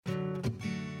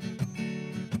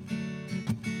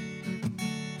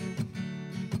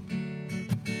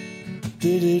Hello.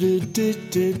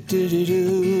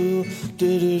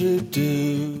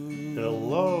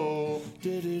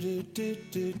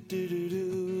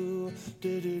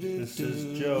 This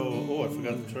is Joe. Oh, I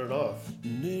forgot to turn it off.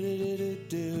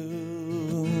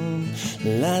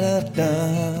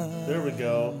 There we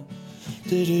go.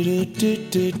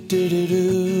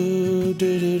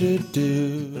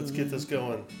 Let's get this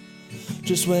going.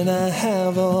 Just when I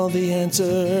have all the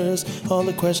answers, all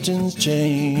the questions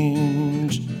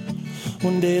change.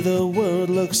 One day the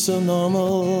world looks so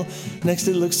normal, next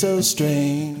it looks so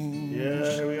strange.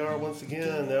 Yeah, here we are once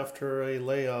again after a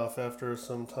layoff, after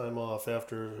some time off,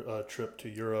 after a trip to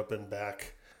Europe and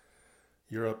back.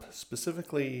 Europe,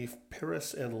 specifically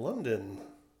Paris and London.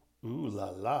 Ooh la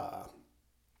la.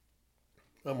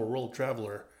 I'm a world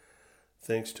traveler,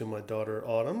 thanks to my daughter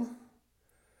Autumn,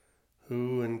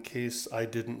 who, in case I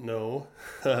didn't know,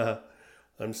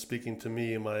 I'm speaking to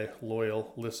me, my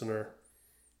loyal listener.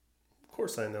 Of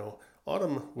course I know.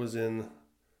 Autumn was in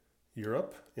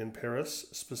Europe, in Paris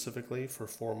specifically, for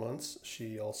 4 months.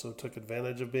 She also took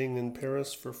advantage of being in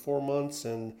Paris for 4 months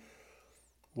and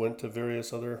went to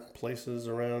various other places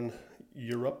around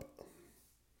Europe.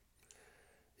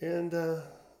 And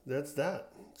that's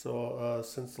that. So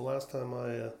since the last time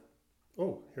I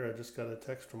just got a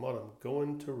text from Autumn.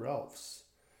 Going to Ralph's.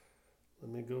 Let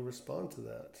me go respond to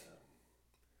that.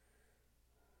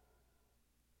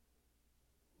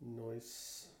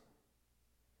 Nice.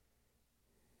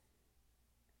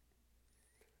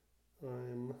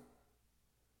 I'm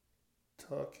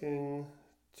talking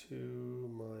to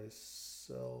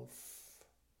myself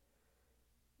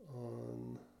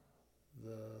on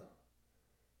the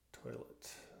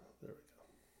toilet. There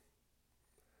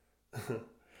we go.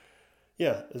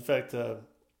 Yeah, in fact,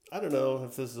 I don't know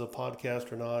if this is a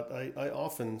podcast or not. I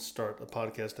often start a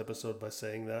podcast episode by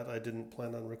saying that. I didn't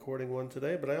plan on recording one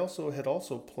today, but I had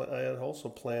also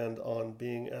planned on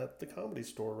being at the Comedy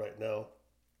Store right now.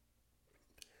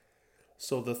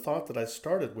 So the thought that I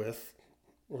started with,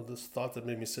 or this thought that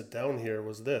made me sit down here,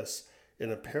 was this. In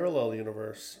a parallel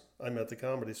universe, I'm at the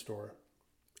Comedy Store.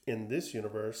 In this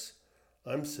universe,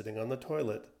 I'm sitting on the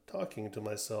toilet talking to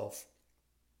myself.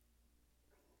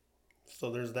 So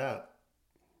there's that.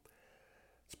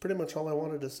 It's pretty much all I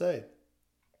wanted to say.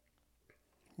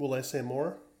 Will I say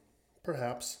more?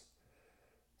 Perhaps.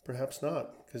 Perhaps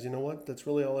not. Because you know what? That's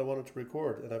really all I wanted to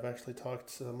record. And I've actually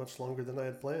talked much longer than I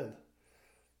had planned.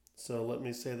 So let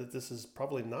me say that this is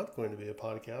probably not going to be a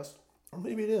podcast. Or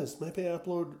maybe it is. Maybe I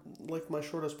upload like my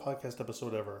shortest podcast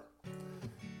episode ever.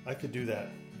 I could do that.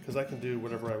 Because I can do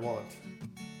whatever I want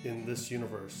in this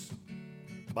universe.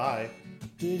 Bye.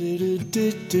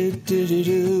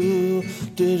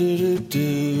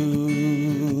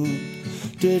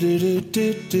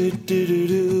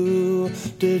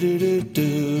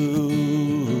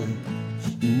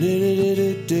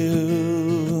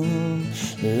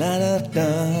 La da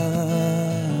da.